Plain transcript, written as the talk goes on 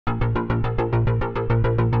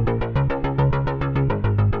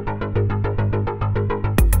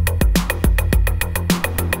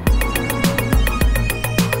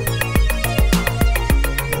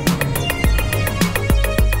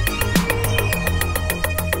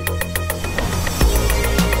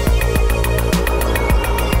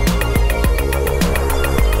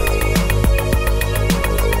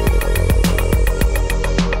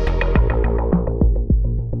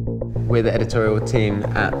editorial team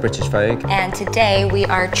at British Vogue. And today we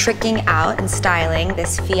are tricking out and styling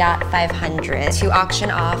this Fiat 500 to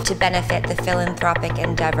auction off to benefit the philanthropic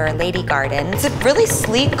endeavor Lady Garden. It's a really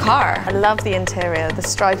sleek car. I love the interior. The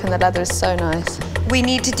stripe and the leather is so nice. We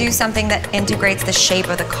need to do something that integrates the shape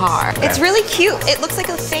of the car. It's really cute. It looks like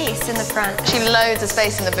a face in the front. She loads of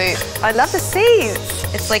space in the boot. I love the seats.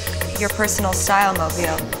 It's like your personal style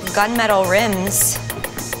mobile. Gunmetal rims.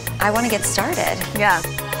 I want to get started. Yeah.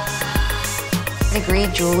 I agree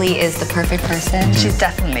Julie is the perfect person. She's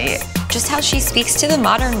definitely just how she speaks to the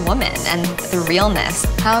modern woman and the realness.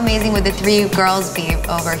 How amazing would the three girls be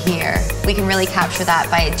over here? We can really capture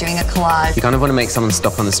that by doing a collage. You kind of want to make someone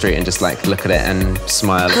stop on the street and just like look at it and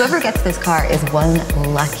smile. Whoever gets this car is one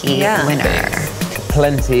lucky winner.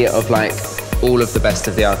 Plenty of like all of the best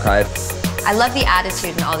of the archive. I love the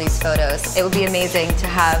attitude in all these photos. It would be amazing to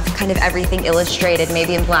have kind of everything illustrated,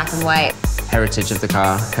 maybe in black and white. Heritage of the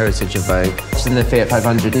car, heritage of Vogue. It's in the Fiat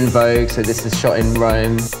 500 in Vogue, so this is shot in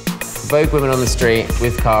Rome. Vogue women on the street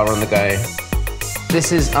with car on the go.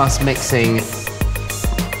 This is us mixing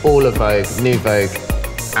all of Vogue, new Vogue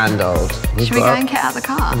and old. Should we go and get out the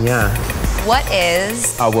car? Yeah. What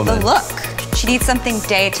is Our woman. the look? She needs something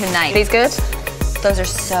day to night. These good? Those are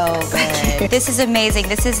so good. This is amazing.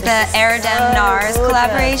 This is the Aerodem NARS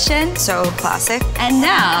collaboration. So classic. And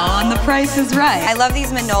now on The Price is Right. I love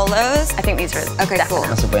these Manolos. I think these are okay, cool.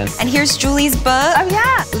 That's a win. And here's Julie's book. Oh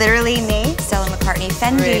yeah. Literally me, Stella McCartney,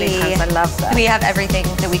 Fendi. Really nice. I love that. We have everything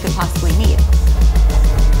that we could possibly need.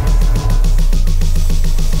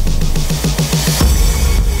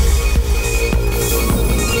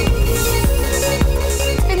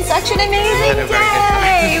 Such an amazing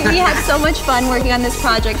day. We had so much fun working on this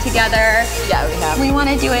project together. Yeah, we have. We want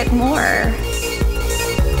to do it more.